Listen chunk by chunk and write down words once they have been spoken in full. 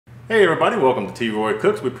Hey everybody, welcome to T. Roy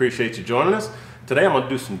Cooks. We appreciate you joining us. Today I'm going to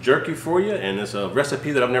do some jerky for you, and it's a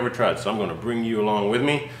recipe that I've never tried, so I'm going to bring you along with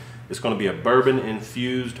me. It's going to be a bourbon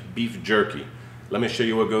infused beef jerky. Let me show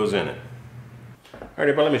you what goes in it. Alright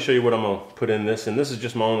everybody, let me show you what I'm going to put in this, and this is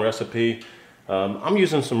just my own recipe. I'm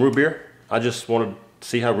using some root beer. I just wanted to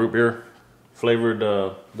see how root beer flavored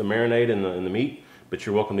the marinade and the meat, but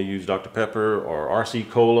you're welcome to use Dr. Pepper or RC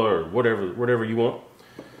Cola or whatever you want.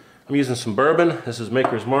 I'm using some bourbon. This is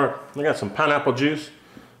Maker's Mark. I got some pineapple juice,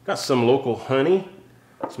 got some local honey,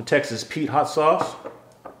 some Texas Pete hot sauce,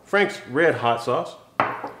 Frank's red hot sauce,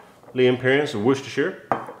 Lee Imperials of Worcestershire,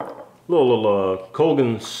 little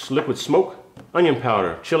Colgan's liquid smoke, onion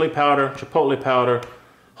powder, chili powder, chipotle powder,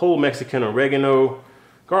 whole Mexican oregano,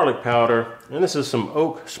 garlic powder, and this is some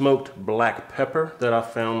oak smoked black pepper that I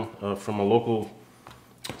found from a local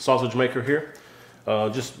sausage maker here.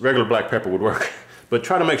 Just regular black pepper would work. But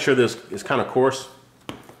try to make sure this is kind of coarse.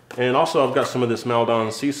 And also I've got some of this Maldon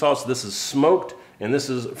sea sauce. This is smoked, and this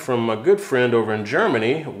is from a good friend over in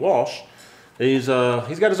Germany, Walsh. He's got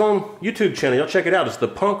his own YouTube channel. Y'all check it out. It's the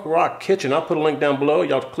Punk Rock Kitchen. I'll put a link down below.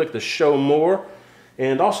 Y'all click the show more.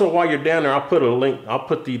 And also while you're down there, I'll put a link. I'll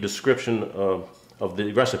put the description of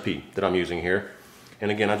the recipe that I'm using here.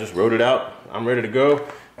 And again, I just wrote it out. I'm ready to go.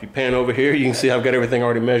 If you pan over here, you can see I've got everything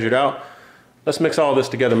already measured out. Let's mix all this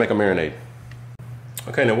together and make a marinade.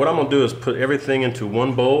 Okay, now what I'm going to do is put everything into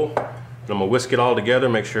one bowl, and I'm going to whisk it all together,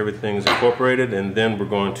 make sure everything's incorporated, and then we're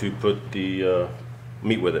going to put the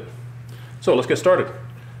meat with it. So let's get started.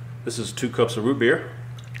 This is 2 cups of root beer,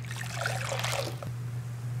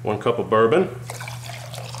 1 cup of bourbon,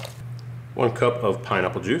 1 cup of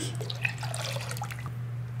pineapple juice,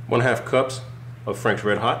 1/2 cups of Frank's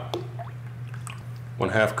Red Hot,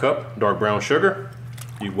 1/2 cup dark brown sugar.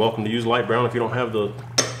 You're welcome to use light brown if you don't have the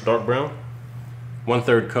dark brown.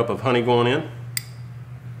 1/3 cup of honey going in,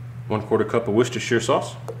 1/4 cup of Worcestershire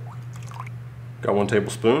sauce, got 1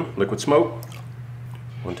 tablespoon liquid smoke,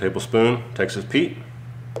 1 tablespoon Texas Pete.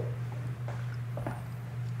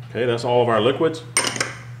 Okay, that's all of our liquids.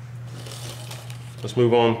 Let's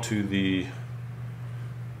move on to the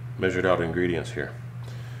measured out ingredients here.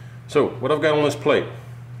 So what I've got on this plate: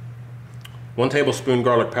 1 tablespoon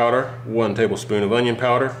garlic powder, 1 tablespoon of onion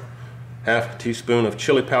powder, 1/2 teaspoon of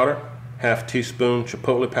chili powder, 1/2 teaspoon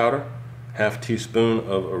chipotle powder, 1/2 teaspoon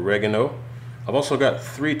of oregano. I've also got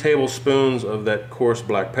 3 tablespoons of that coarse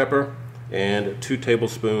black pepper and 2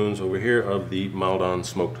 tablespoons over here of the Maldon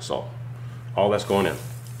smoked salt. All that's going in.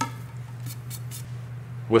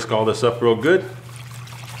 Whisk all this up real good.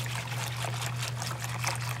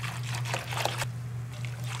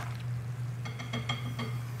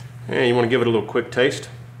 And you want to give it a little quick taste.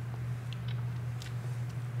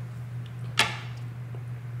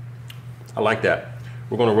 I like that.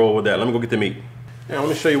 We're going to roll with that. Let me go get the meat. Now let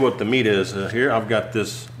me show you what the meat is here. I've got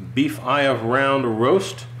this beef eye of round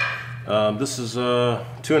roast. This is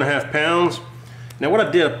 2.5 pounds. Now what I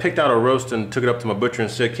did, I picked out a roast and took it up to my butcher and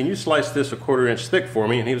said, "Can you slice this 1/4 inch thick for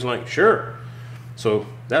me?" And he was like, "Sure." So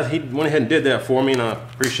he went ahead and did that for me, and I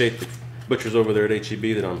appreciate the butchers over there at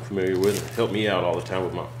HEB that I'm familiar with. It helped me out all the time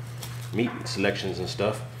with my meat selections and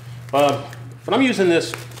stuff. But I'm using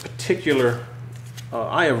this particular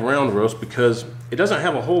eye of round roast because it doesn't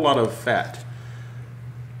have a whole lot of fat.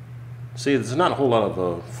 See, there's not a whole lot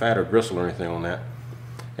of fat or gristle or anything on that.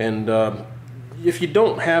 And if you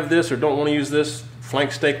don't have this or don't want to use this,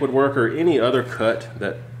 flank steak would work, or any other cut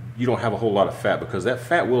that you don't have a whole lot of fat, because that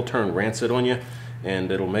fat will turn rancid on you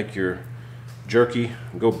and it'll make your jerky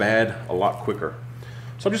go bad a lot quicker.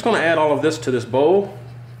 So I'm just going to add all of this to this bowl,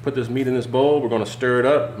 put this meat in this bowl. We're going to stir it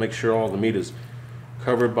up, make sure all the meat is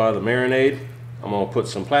covered by the marinade. I'm going to put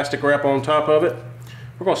some plastic wrap on top of it.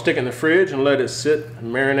 We're going to stick it in the fridge and let it sit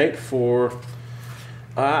and marinate for,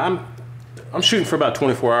 I'm shooting for about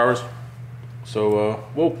 24 hours. So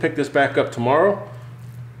we'll pick this back up tomorrow,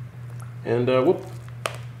 and we'll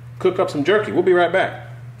cook up some jerky. We'll be right back.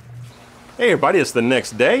 Hey everybody, it's the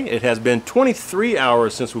next day. It has been 23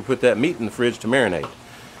 hours since we put that meat in the fridge to marinate.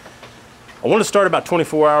 I want to start about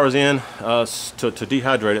 24 hours in to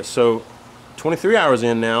dehydrate it. So 23 hours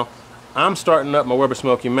in now, I'm starting up my Weber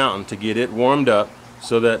Smoky Mountain to get it warmed up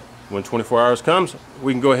so that when 24 hours comes,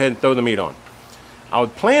 we can go ahead and throw the meat on. I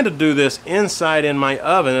would plan to do this inside in my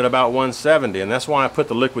oven at about 170, and that's why I put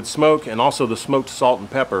the liquid smoke and also the smoked salt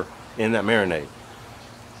and pepper in that marinade.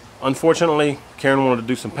 Unfortunately, Karen wanted to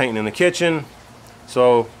do some painting in the kitchen,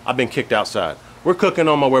 so I've been kicked outside. We're cooking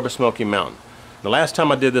on my Weber Smoky Mountain. The last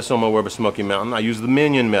time I did this on my Weber Smoky Mountain, I used the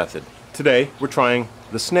minion method. Today, we're trying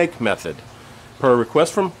the snake method, per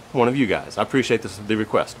request from one of you guys. I appreciate the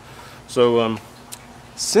request. So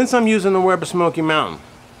since I'm using the Weber Smoky Mountain,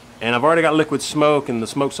 And I've already got liquid smoke and the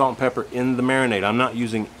smoked salt and pepper in the marinade. I'm not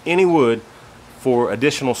using any wood for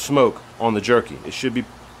additional smoke on the jerky. It should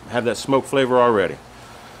have that smoke flavor already.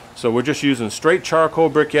 So we're just using straight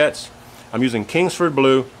charcoal briquettes. I'm using Kingsford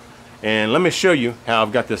Blue, and let me show you how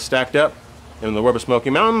I've got this stacked up in the Weber Smoky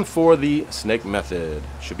Mountain for the snake method.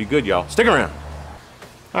 Should be good, y'all. Stick around.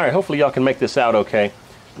 All right, hopefully y'all can make this out okay.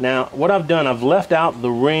 Now, what I've done, I've left out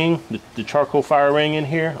the ring, the charcoal fire ring in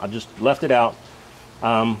here. I just left it out.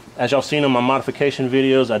 As y'all seen in my modification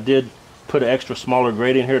videos, I did put an extra smaller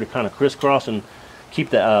grate in here to kind of crisscross and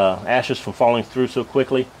keep the ashes from falling through so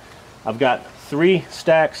quickly. I've got 3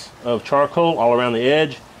 stacks of charcoal all around the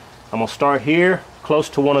edge. I'm gonna start here close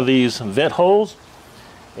to one of these vent holes,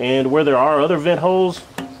 and where there are other vent holes,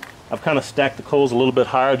 I've kind of stacked the coals a little bit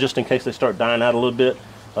higher just in case they start dying out a little bit.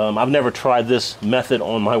 I've never tried this method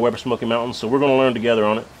on my Weber Smoky Mountain, so we're gonna learn together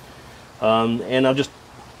on it. And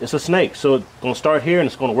it's a snake, so it's gonna start here and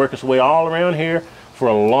it's gonna work its way all around here for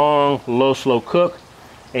a long, low, slow cook.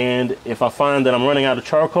 And if I find that I'm running out of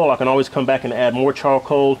charcoal, I can always come back and add more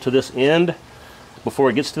charcoal to this end. Before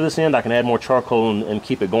it gets to this end, I can add more charcoal and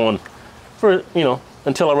keep it going for, you know,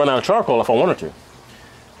 until I run out of charcoal if I wanted to.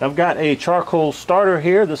 I've got a charcoal starter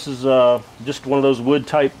here. This is just one of those wood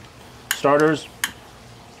type starters.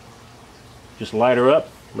 Just light her up,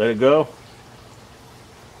 let it go.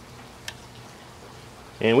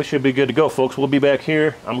 And we should be good to go, folks. We'll be back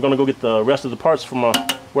here. I'm gonna go get the rest of the parts from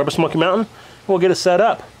my Weber Smoky Mountain. We'll get it set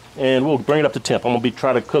up and we'll bring it up to temp. I'm gonna be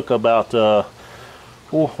trying to cook about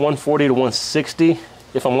 140 to 160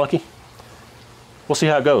 if I'm lucky. We'll see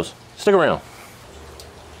how it goes. Stick around.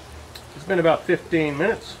 It's been about 15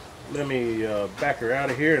 minutes. Let me back her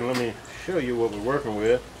out of here and let me show you what we're working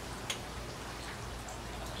with.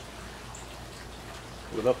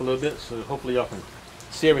 Put it up a little bit so hopefully y'all can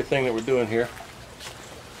see everything that we're doing here.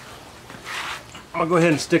 I'm gonna go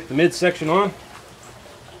ahead and stick the midsection on.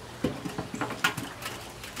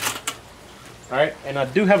 Alright, and I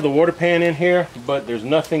do have the water pan in here, but there's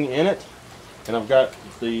nothing in it. And I've got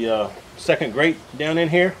the second grate down in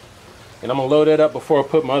here. And I'm going to load that up before I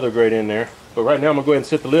put my other grate in there. But right now I'm going to go ahead and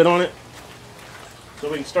set the lid on it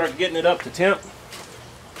so we can start getting it up to temp.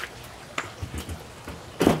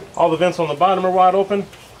 All the vents on the bottom are wide open.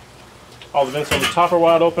 All the vents on the top are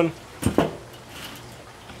wide open. I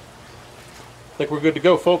think we're good to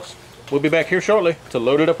go, folks. We'll be back here shortly to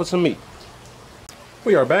load it up with some meat.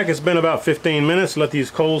 We are back. It's been about 15 minutes. Let these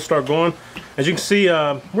coals start going. As you can see,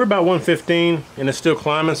 we're about 115 and it's still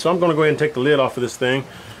climbing, so I'm going to go ahead and take the lid off of this thing.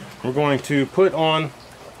 We're going to put on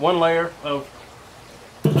one layer of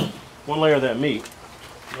that meat.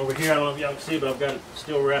 Over here, I don't know if y'all can see, but I've got it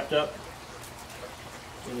still wrapped up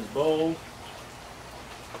in this bowl.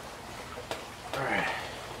 Alright.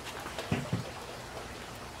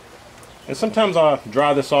 And sometimes I'll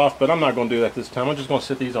dry this off, but I'm not going to do that this time. I'm just going to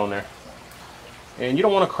sit these on there. And you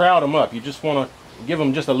don't want to crowd them up. You just want to give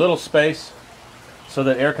them just a little space so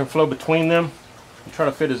that air can flow between them. You try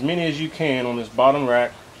to fit as many as you can on this bottom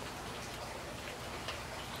rack.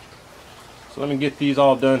 So let me get these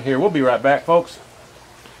all done here. We'll be right back, folks.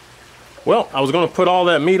 Well, I was going to put all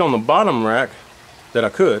that meat on the bottom rack that I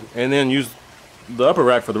could and then use the upper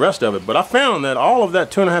rack for the rest of it. But I found that all of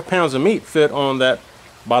that 2.5 pounds of meat fit on that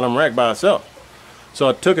bottom rack by itself. So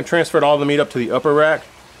I took and transferred all the meat up to the upper rack.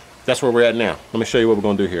 That's where we're at now. Let me show you what we're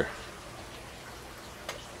going to do here.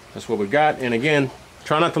 That's what we got. And again,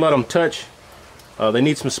 try not to let them touch. They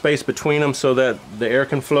need some space between them so that the air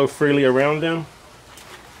can flow freely around them.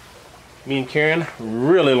 Me and Karen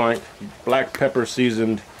really like black pepper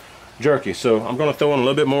seasoned jerky, so I'm going to throw in a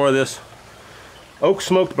little bit more of this oak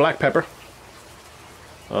smoked black pepper.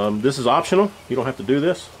 This is optional. You don't have to do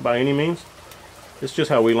this by any means. It's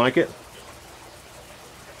just how we like it.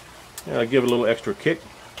 And I give it a little extra kick.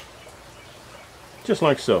 Just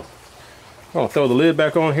like so. I'm going to throw the lid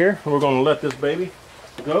back on here and we're going to let this baby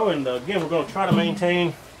go. And again, we're going to try to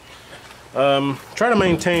maintain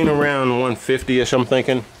around 150-ish, I'm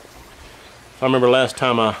thinking. I remember last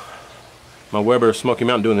time my Weber Smoky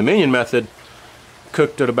Mountain doing the minion method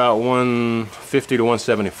cooked at about 150 to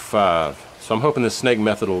 175. So I'm hoping this snake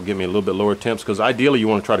method will give me a little bit lower temps, because ideally you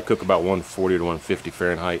want to try to cook about 140 to 150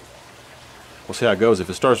 Fahrenheit. We'll see how it goes. If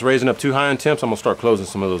it starts raising up too high in temps, I'm going to start closing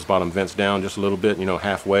some of those bottom vents down just a little bit, you know,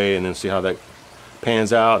 halfway, and then see how that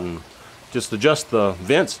pans out, and just adjust the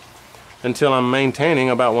vents until I'm maintaining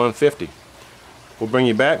about 150. We'll bring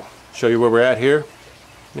you back, show you where we're at here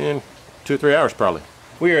in 2 or 3 hours probably.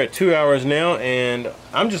 We are at 2 hours now, and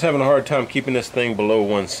I'm just having a hard time keeping this thing below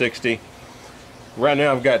 160. Right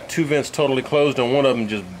now I've got 2 vents totally closed and one of them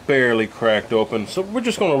just barely cracked open. So we're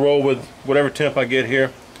just going to roll with whatever temp I get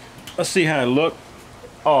here. Let's see how it looks.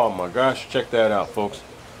 Oh my gosh, check that out, folks.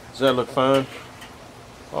 Does that look fine?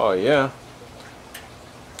 Oh yeah.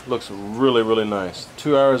 Looks really, really nice.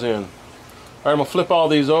 2 hours in. All right, I'm gonna flip all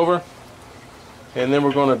these over, and then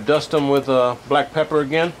we're gonna dust them with black pepper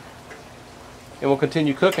again, and we'll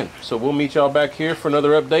continue cooking. So we'll meet y'all back here for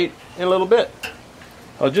another update in a little bit.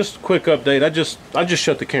 Just a quick update. I just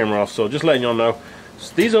shut the camera off, so just letting y'all know.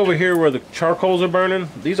 These over here where the charcoals are burning,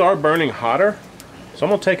 these are burning hotter. So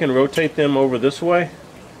I'm gonna take and rotate them over this way.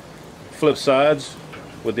 Flip sides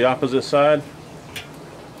with the opposite side,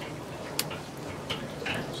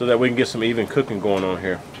 so that we can get some even cooking going on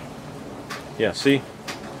here. Yeah, see?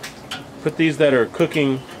 Put these that are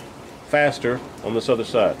cooking faster on this other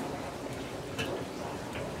side.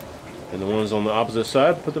 And the ones on the opposite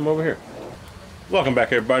side, put them over here. Welcome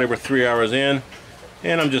back, everybody. We're 3 hours in,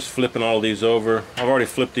 and I'm just flipping all these over. I've already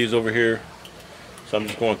flipped these over here, so I'm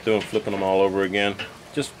just going through and flipping them all over again.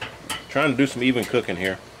 Just trying to do some even cooking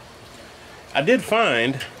here. I did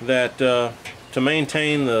find that to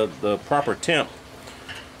maintain the proper temp,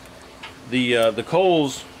 the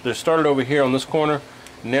coals, they're started over here on this corner.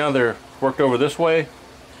 Now they're worked over this way.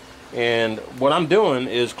 And what I'm doing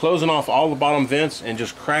is closing off all the bottom vents and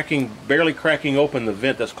just barely cracking open the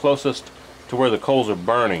vent that's closest to where the coals are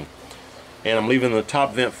burning. And I'm leaving the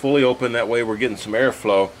top vent fully open. That way we're getting some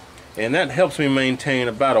airflow. And that helps me maintain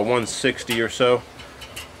about a 160 or so.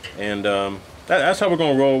 And that's how we're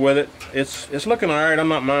going to roll with it. It's looking alright. I'm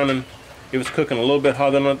not minding. It was cooking a little bit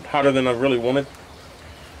hotter than I really wanted.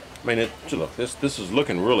 I mean, look, this is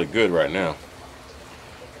looking really good right now.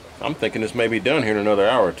 I'm thinking this may be done here in another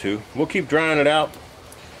hour or two. We'll keep drying it out,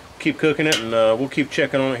 keep cooking it, and we'll keep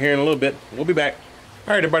checking on it here in a little bit. We'll be back.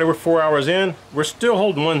 All right, everybody, we're 4 hours in. We're still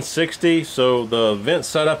holding 160, so the vent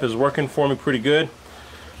setup is working for me pretty good.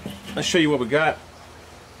 Let's show you what we got.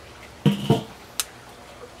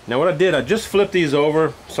 Now what I did, I just flipped these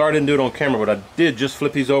over. Sorry I didn't do it on camera, but I did just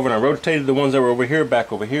flip these over, and I rotated the ones that were over here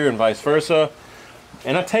back over here and vice versa.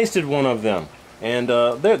 And I tasted one of them, and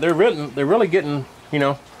they're really getting, you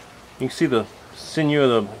know, you can see the sinew of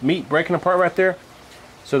the meat breaking apart right there.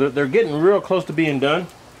 So they're getting real close to being done,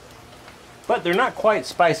 but they're not quite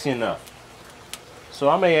spicy enough. So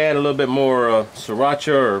I may add a little bit more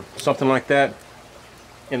Srirachi or something like that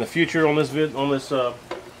in the future on this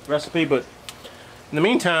recipe. But in the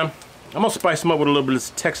meantime, I'm gonna spice them up with a little bit of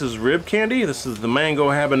this Texas Rib Candy. This is the Mango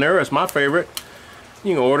Habanero. It's my favorite.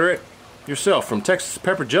 You can order it yourself from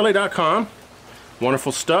TexasPepperJelly.com.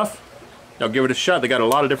 Wonderful stuff. Now give it a shot. They got a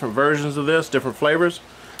lot of different versions of this, different flavors.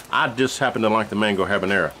 I just happen to like the Mango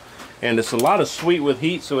Habanero. And it's a lot of sweet with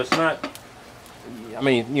heat, so it's not, I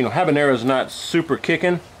mean, you know, habanero is not super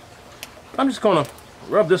kicking. I'm just gonna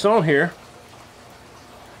rub this on here,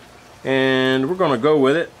 and we're gonna go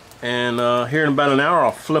with it. And here in about an hour,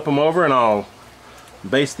 I'll flip them over and I'll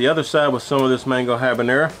baste the other side with some of this Mango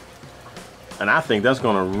Habanero. And I think that's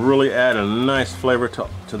gonna really add a nice flavor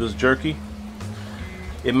to this jerky.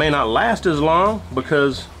 It may not last as long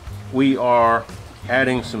because we are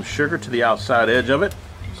adding some sugar to the outside edge of it,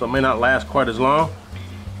 so it may not last quite as long,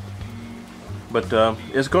 but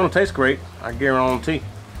it's going to taste great, I guarantee.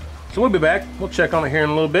 So we'll be back. We'll check on it here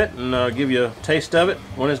in a little bit and give you a taste of it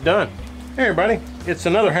when it's done. Hey everybody, it's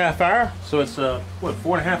another half hour, so it's what,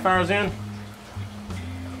 4.5 hours in.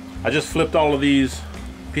 I just flipped all of these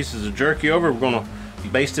pieces of jerky over. We're going to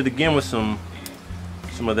baste it again with some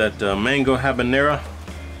of that Mango Habanero.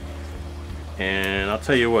 And I'll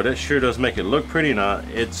tell you what, it sure does make it look pretty. Now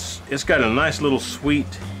it's got a nice little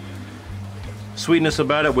sweetness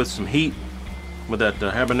about it with some heat with that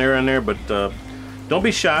habanero in there. But don't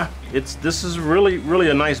be shy. This is really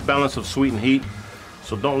a nice balance of sweet and heat.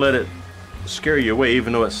 So don't let it scare you away,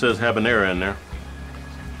 even though it says habanero in there.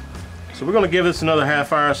 So we're going to give this another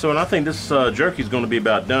half hour or so, and I think this jerky is going to be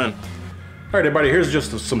about done. All right, everybody, here's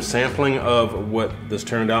just some sampling of what this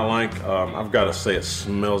turned out like. I've got to say, it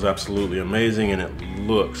smells absolutely amazing, and it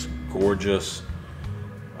looks gorgeous.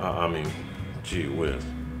 I mean, gee whiz.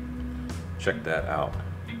 Check that out.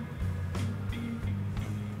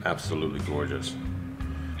 Absolutely gorgeous.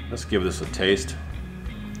 Let's give this a taste.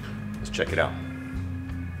 Let's check it out.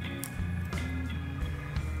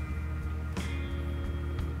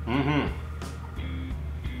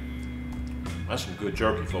 That's some good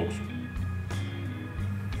jerky, folks.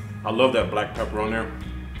 I love that black pepper on there.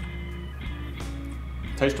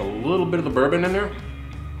 Taste a little bit of the bourbon in there.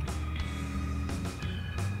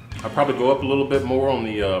 I'll probably go up a little bit more on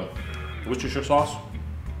the Worcestershire sauce.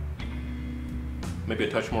 Maybe a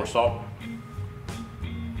touch more salt.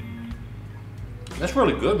 That's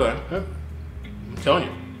really good, man. I'm telling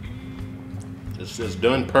you. It's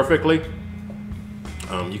done perfectly.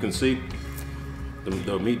 You can see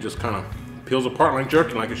The meat just kind of peels apart like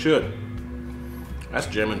jerky, like it should. That's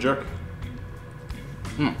jamming jerky.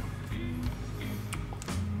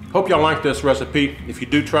 Hope y'all like this recipe. If you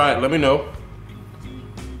do try it, let me know.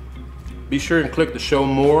 Be sure and click the show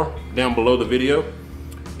more down below the video,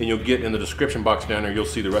 and you'll get in the description box down there, you'll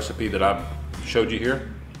see the recipe that I showed you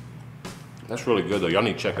here. That's really good though. Y'all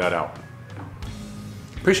need to check that out.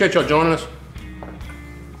 Appreciate y'all joining us.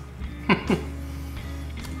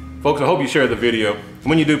 Folks, I hope you share the video.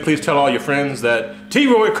 When you do, please tell all your friends that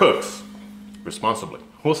T-Roy cooks responsibly.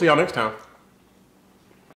 We'll see y'all next time.